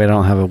 Oh wait, I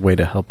don't have a way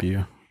to help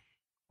you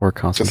or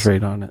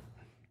concentrate on it.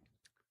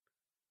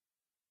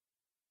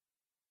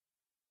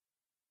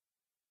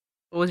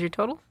 What was your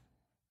total?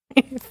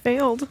 It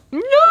failed.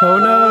 Oh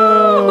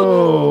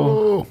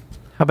no!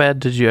 How bad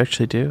did you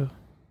actually do?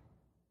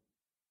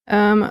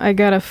 I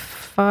got a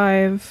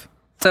 5.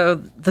 So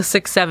the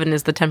 6-7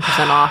 is the 10%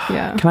 off.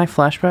 Yeah. Can I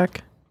flashback?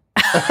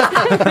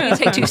 You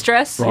take 2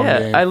 stress. Wrong Yeah,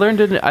 game. I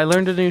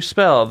learned a new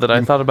spell that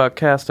I thought about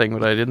casting,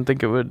 but I didn't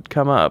think it would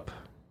come up.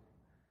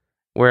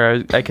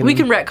 Where I can We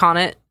can retcon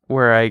it.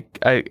 where I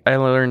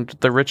learned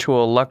the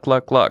ritual luck,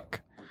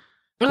 Okay.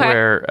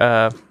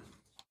 where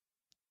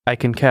I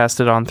can cast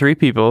it on 3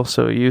 people,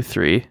 so you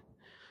 3,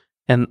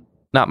 and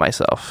not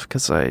myself,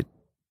 because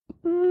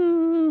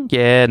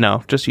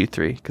just you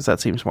 3, because that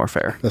seems more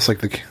fair. That's like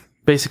the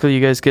Basically, you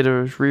guys get to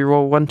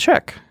reroll 1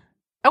 check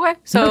Okay.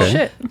 So Okay.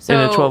 Shit. So, in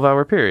a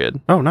 12-hour period.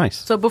 Oh, nice.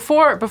 So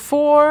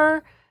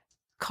before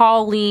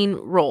Colleen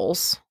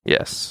rolls,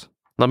 Yes.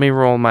 Let me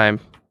roll my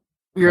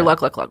your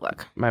luck.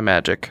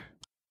 magic.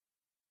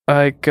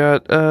 I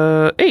got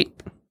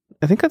 8.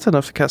 I think that's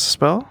enough to cast a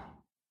spell.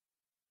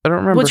 I don't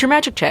remember. What's your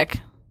magic check?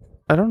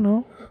 I don't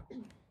know.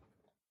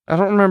 I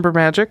don't remember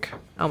magic.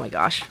 Oh my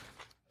gosh.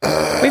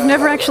 We've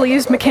never actually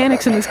used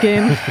mechanics in this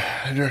game.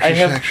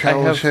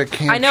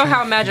 I know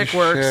how magic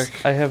works.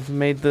 I have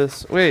made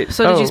this. Wait.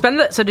 So did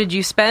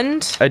you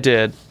spend I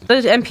did. the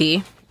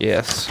MP?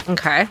 Yes.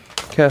 Okay.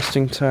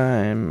 Casting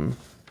time.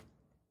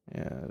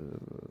 Yeah.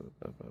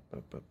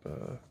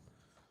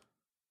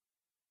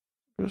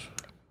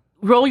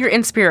 Roll your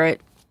in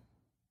spirit.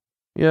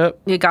 Yep.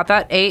 You got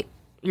that? 8.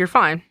 You're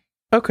fine.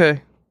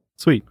 Okay.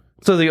 Sweet.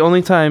 So the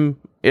only time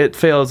it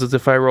fails is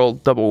if I roll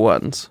double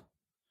ones.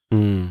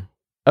 Mm.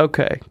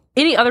 Okay.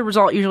 Any other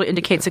result usually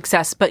indicates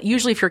success, but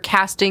usually if you're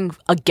casting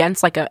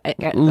against like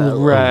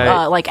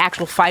Right. like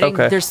actual fighting,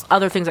 Okay. there's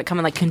other things that come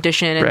in like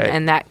condition and, Right.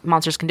 and that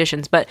monster's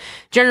conditions. But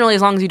generally,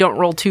 as long as you don't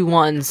roll 2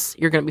 1s,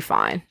 you're going to be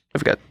fine.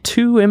 I've got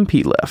 2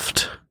 MP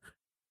left.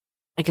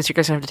 I guess you're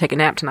going to have to take a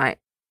nap tonight.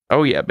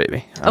 Oh yeah,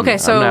 baby. Okay,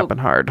 so- I'm napping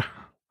hard.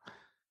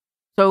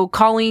 So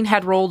Colleen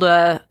had rolled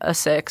a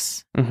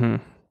 6 Mm-hmm.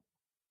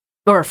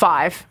 or a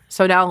 5.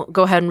 So now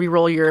go ahead and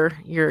re-roll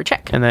your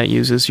check. And that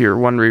uses your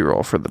 1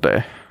 reroll for the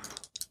day.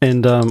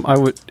 And I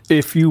would,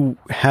 if you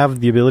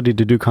have the ability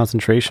to do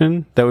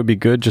concentration, that would be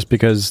good, just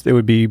because it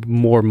would be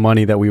more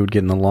money that we would get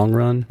in the long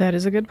run. That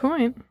is a good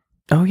point.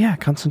 Oh yeah,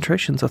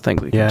 concentration's a thing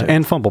we can Yeah, do.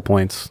 and fumble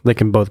points. They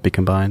can both be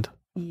combined.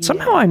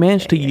 Somehow I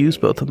managed to use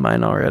both of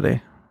mine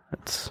already.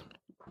 It's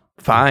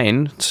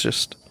fine. It's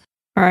just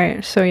All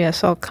right. So,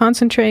 yes, I'll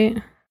concentrate.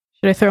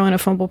 Should I throw in a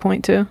fumble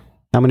point too?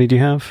 How many do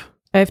you have?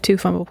 I have 2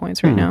 fumble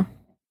points right now.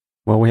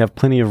 Well, we have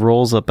plenty of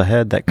rolls up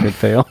ahead that could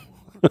fail.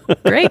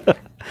 Great.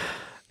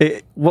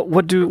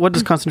 What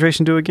does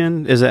concentration do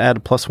again? Is it add a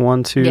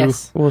 +1 to?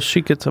 Yes. well,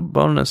 she gets a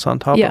bonus on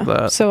top Yeah. of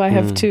that. So I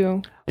have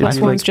 2 plus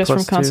It's ones like just from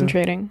 +2.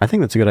 concentrating. I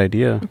think that's a good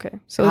idea. Okay.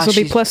 So this will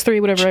be Gosh,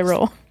 +3 whatever I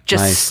roll.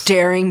 Just Nice.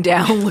 staring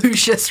down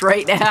Lucius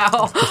right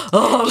now.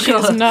 Oh, She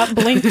has God. not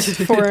blinked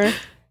for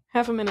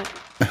half a minute.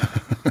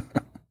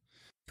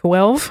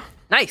 12.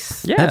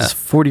 Nice. Yeah, That's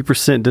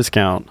 40%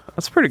 discount.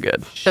 that's pretty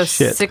good. So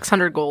Shit.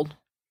 600 gold.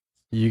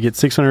 You get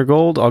 600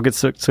 gold. I'll get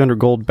 600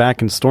 gold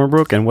back in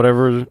Stormbrook, and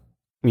whatever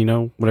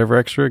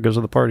extra goes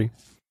to the party.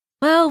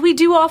 Well, we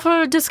do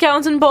offer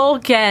discounts in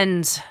bulk,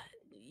 and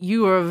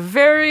you are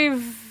very,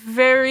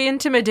 very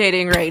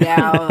intimidating right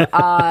now.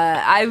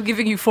 I'm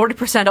giving you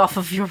 40% off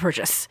of your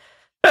purchase.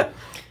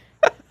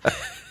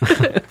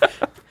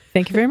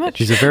 Thank you very much.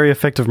 She's a very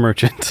effective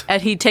merchant.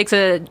 And he takes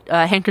a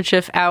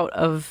handkerchief out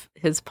of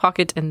his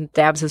pocket and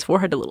dabs his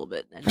forehead a little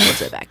bit and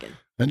puts it back in.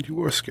 And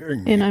you are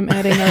scaring me. And I'm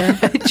adding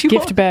our You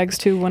gift bags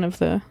to one of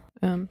the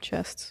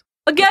chests.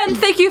 Again,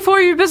 thank you for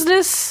your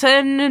business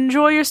and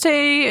enjoy your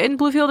stay in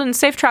Bluefield and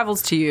safe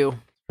travels to you.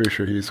 Pretty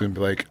sure he's going to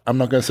be like, I'm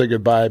not going to say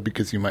goodbye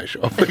because you might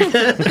show up again.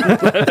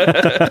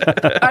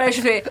 I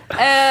should say,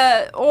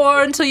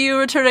 or until you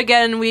return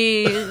again,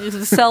 we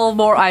sell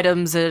more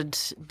items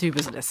and do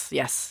business.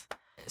 Yes.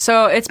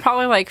 So it's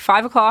probably like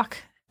 5 o'clock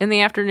in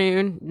the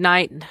afternoon,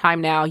 night time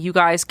now. You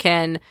guys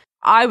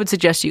I would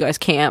suggest you guys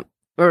camp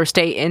or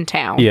stay in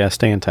town Yeah,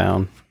 stay in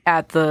town.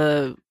 at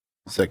the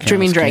Does that count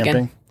Dreaming as Dragon.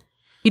 camping?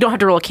 You don't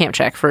have to roll a camp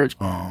check for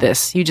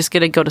this. You just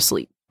get to go to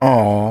sleep.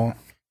 Oh,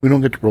 we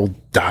don't get to roll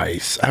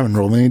dice. I haven't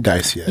rolled any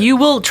dice yet. You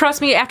will, trust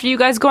me, after you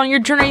guys go on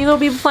your journey, there'll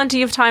be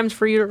plenty of times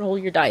for you to roll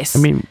your dice. I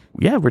mean,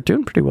 yeah, we're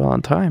doing pretty well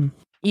on time.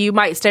 You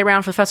might stay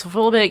around for the festival for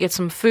a little bit, get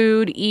some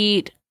food,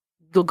 eat,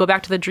 You'll go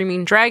back to the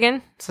Dreaming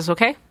Dragon. Is this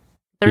okay?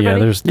 Yeah, Everybody?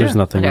 there's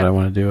nothing Okay. that I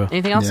want to do.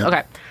 Anything else? Yeah.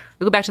 Okay.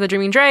 You go back to the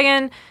Dreaming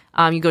Dragon.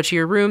 You go to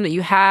your room that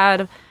you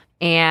had,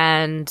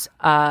 and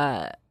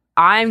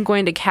I'm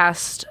going to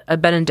cast a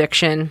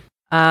benediction.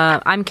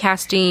 I'm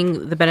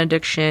casting the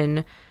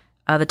benediction,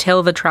 The Tale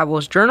of the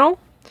Traveler's Journal.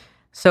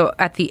 So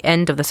at the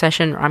end of the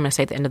session, or I'm going to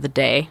say at the end of the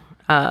day,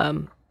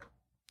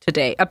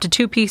 today, up to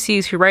 2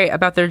 PCs who write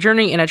about their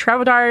journey in a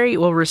travel diary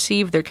will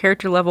receive their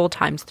character level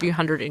times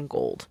 300 in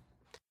gold.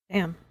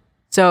 Damn.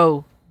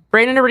 So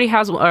Brandon already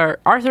has, or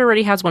Arthur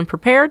already has one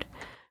prepared.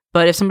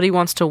 But if somebody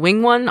wants to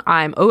wing one,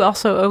 I'm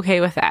also okay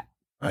with that.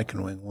 I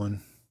can wing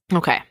one.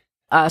 Okay.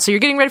 So you're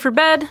getting ready for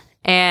bed,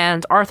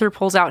 and Arthur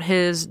pulls out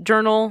his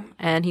journal,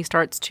 and he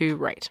starts to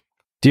write.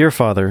 Dear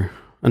Father,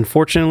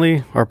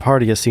 unfortunately, our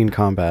party has seen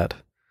combat.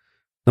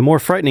 The more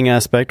frightening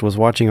aspect was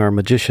watching our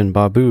magician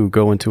Babu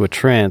go into a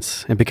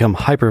trance and become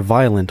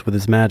hyper-violent with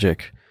his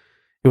magic.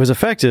 It was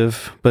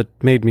effective, but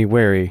made me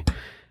wary.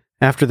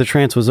 After the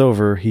trance was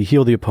over, he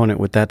healed the opponent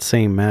with that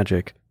same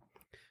magic.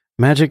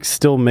 Magic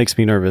still makes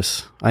me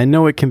nervous. I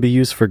know it can be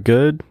used for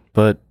good,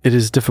 but it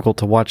is difficult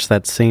to watch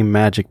that same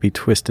magic be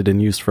twisted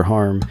and used for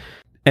harm.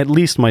 At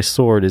least my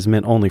sword is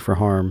meant only for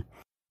harm.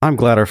 I'm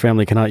glad our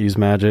family cannot use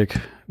magic.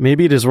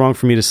 Maybe it is wrong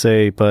for me to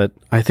say, but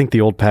I think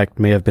the old pact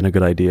may have been a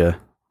good idea.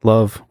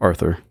 Love,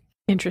 Arthur.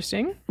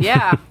 Interesting.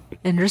 Yeah.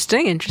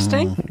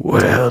 Interesting.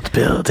 World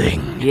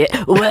building.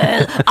 Yeah.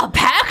 Well, a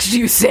pact,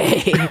 you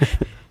say?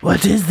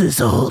 What is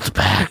this old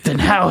pact and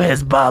how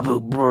has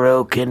Babu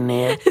broken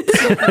it?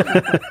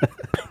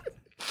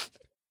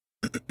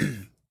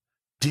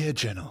 Dear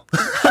General.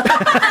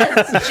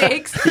 It's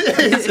Jake's.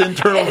 His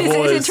internal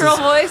voice. His internal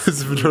voice?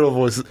 His internal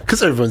voice.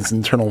 Because everyone's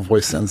internal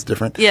voice sounds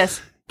different. Yes.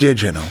 Dear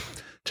General,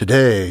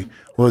 today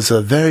was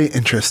a very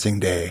interesting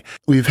day.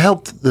 We've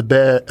helped the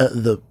bear,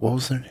 what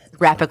was their name?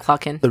 Rapid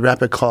Clockin. The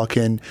Rapid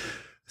Clockin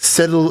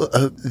settle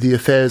the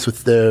affairs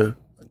with their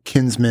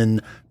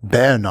kinsman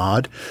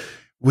Bernard,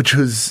 which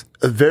was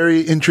a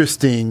very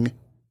interesting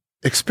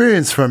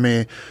experience for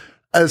me.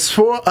 As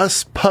for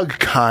us pug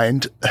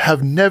kind,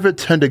 have never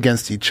turned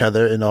against each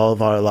other in all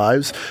of our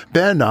lives,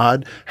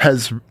 Bernard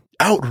has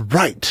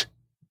outright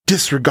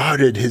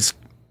disregarded his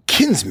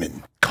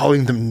kinsmen,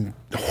 calling them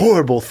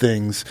horrible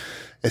things.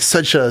 It's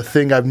such a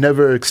thing I've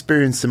never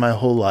experienced in my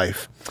whole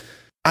life.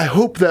 I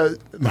hope that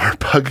our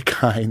pug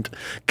kind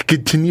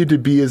continue to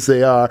be as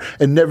they are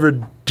and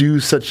never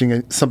do something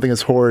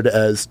as horrid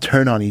as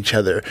turn on each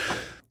other.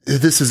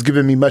 This has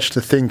given me much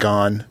to think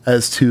on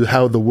as to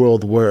how the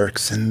world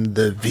works and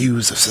the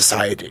views of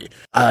society.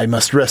 I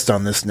must rest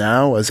on this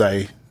now as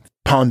I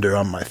ponder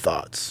on my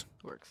thoughts.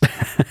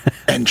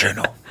 End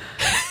journal.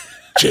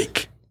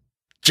 Jake.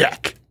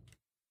 Jack.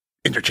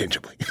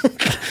 Interchangeably.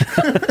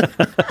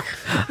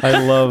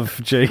 I love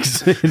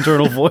Jake's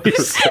internal voice.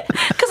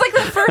 Because, like,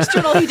 the first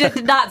journal he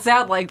did not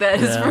sound like that.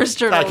 His first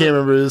journal. I can't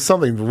remember. It was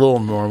something a little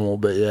normal,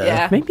 but yeah.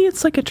 Yeah. Maybe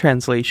it's like a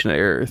translation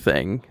error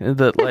thing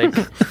that like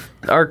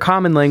our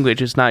common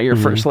language is not your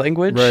first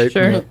language. Right.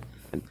 Sure.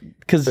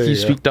 Because There you you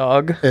go. speak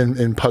dog.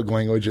 In pug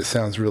language, it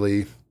sounds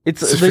really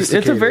It's a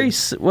sophisticated. very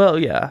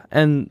yeah,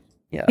 and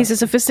yeah. He's a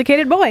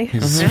sophisticated boy.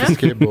 He's a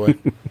sophisticated boy.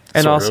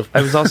 And Sort also, of.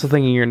 I was also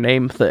thinking your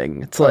name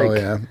thing. It's like Oh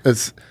yeah,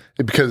 it's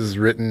because it's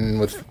written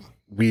with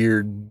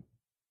weird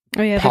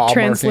Oh yeah, paw the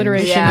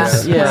transliteration Yeah.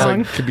 is Yeah. It's wrong.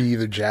 like, could be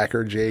either Jack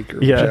or Jake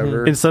or Yeah.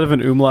 whichever. Instead of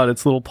an umlaut,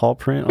 it's a little paw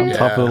print on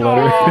top of the Yeah.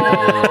 letter.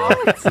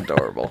 Oh. it's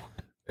adorable.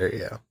 There you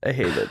go. I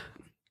hate it.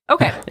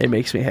 Okay. It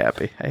makes me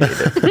happy. I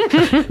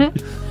hate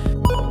it.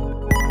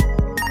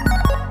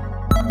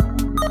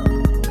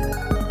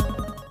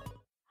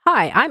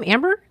 Hi, I'm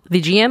Amber,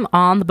 the GM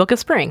on the Book of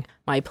Spring.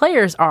 My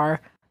players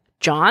are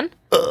John,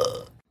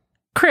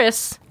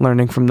 Chris,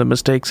 Learning from the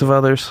mistakes of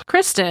others.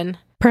 Kristen,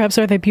 Perhaps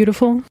are they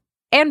beautiful?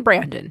 and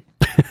Brandon.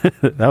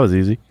 That was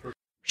easy.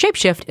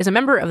 Shapeshift is a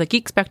member of the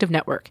Geekspective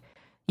Network.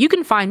 You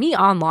can find me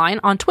online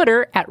on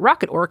Twitter at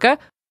Rocket Orca.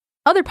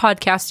 Other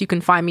podcasts you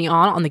can find me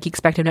on the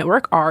Geekspective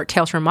Network are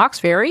Tales from Mox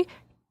Ferry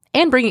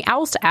and Bringing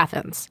Owls to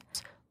Athens.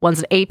 One's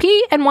an AP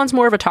and one's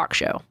more of a talk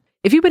show.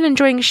 If you've been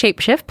enjoying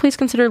Shapeshift, please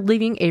consider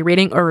leaving a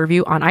rating or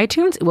review on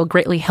iTunes. It will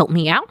greatly help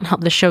me out and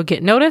help the show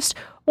get noticed,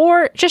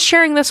 or just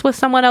sharing this with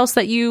someone else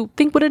that you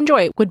think would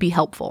enjoy it would be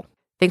helpful.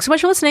 Thanks so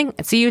much for listening,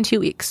 and see you in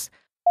 2 weeks.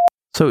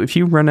 So if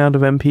you run out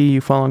of MP,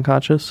 you fall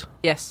unconscious.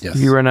 Yes. Yes.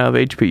 If you run out of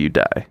HP, you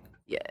die.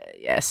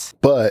 Yes.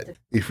 But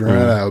if you run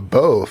out of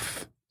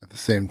both at the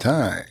same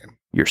time,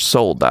 Your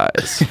soul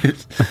dies.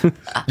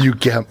 you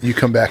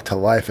come back to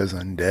life as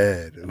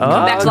undead. Ooh. Oh.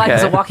 Back to life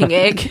as a okay. walking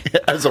egg.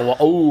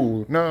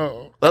 Oh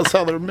no, that's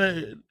how they're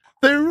made.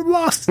 They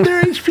lost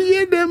their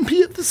HP and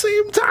MP at the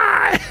same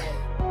time.